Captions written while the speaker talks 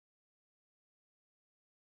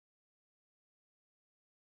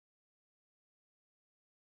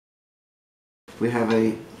we have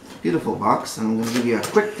a beautiful box, and I'm going to give you a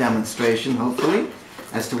quick demonstration, hopefully,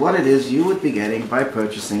 as to what it is you would be getting by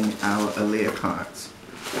purchasing our Aliya cards.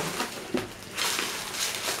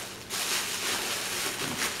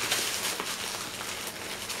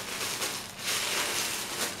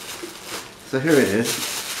 So here it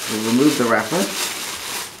is. We'll remove the wrapper,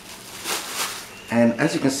 and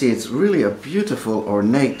as you can see, it's really a beautiful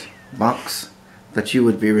ornate box that you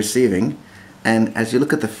would be receiving. And as you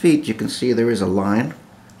look at the feet, you can see there is a line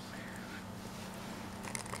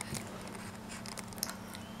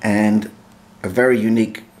and a very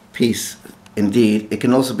unique piece indeed. It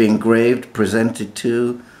can also be engraved, presented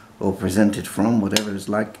to, or presented from, whatever it's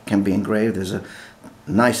like. It can be engraved. There's a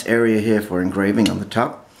nice area here for engraving on the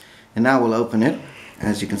top. And now we'll open it.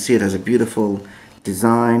 As you can see, it has a beautiful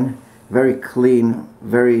design, very clean,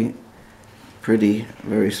 very pretty,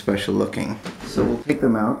 very special looking. So we'll take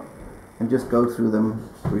them out and just go through them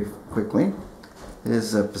quickly.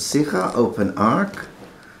 There's a Pasicha, open ark,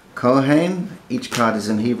 Kohen, each card is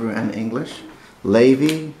in Hebrew and English,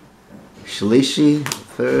 Levi, Shlishi,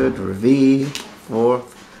 third, Revi,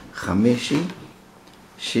 fourth, Chamishi,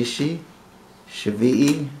 Shishi,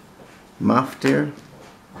 Shvi'i, Maftir,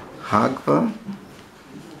 Hagba,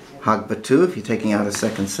 Hagba 2 if you're taking out a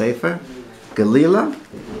second Sefer, Galila,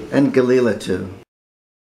 and Galila 2.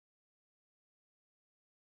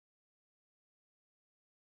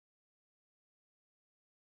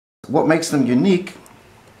 What makes them unique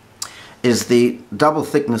is the double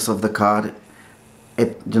thickness of the card.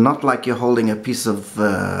 It's not like you're holding a piece of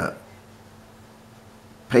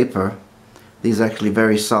paper. These are actually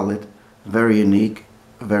very solid, very unique,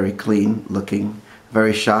 very clean looking,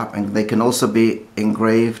 very sharp, and they can also be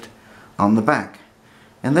engraved on the back.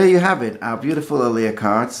 And there you have it, our beautiful Aliya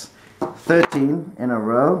cards, 13 in a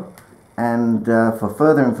row. And for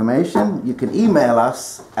further information, you can email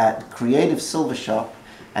us at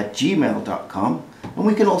creativesilvershop@gmail.com, and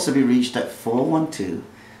we can also be reached at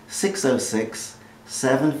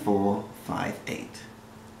 412-606-7458.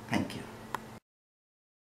 Thank you.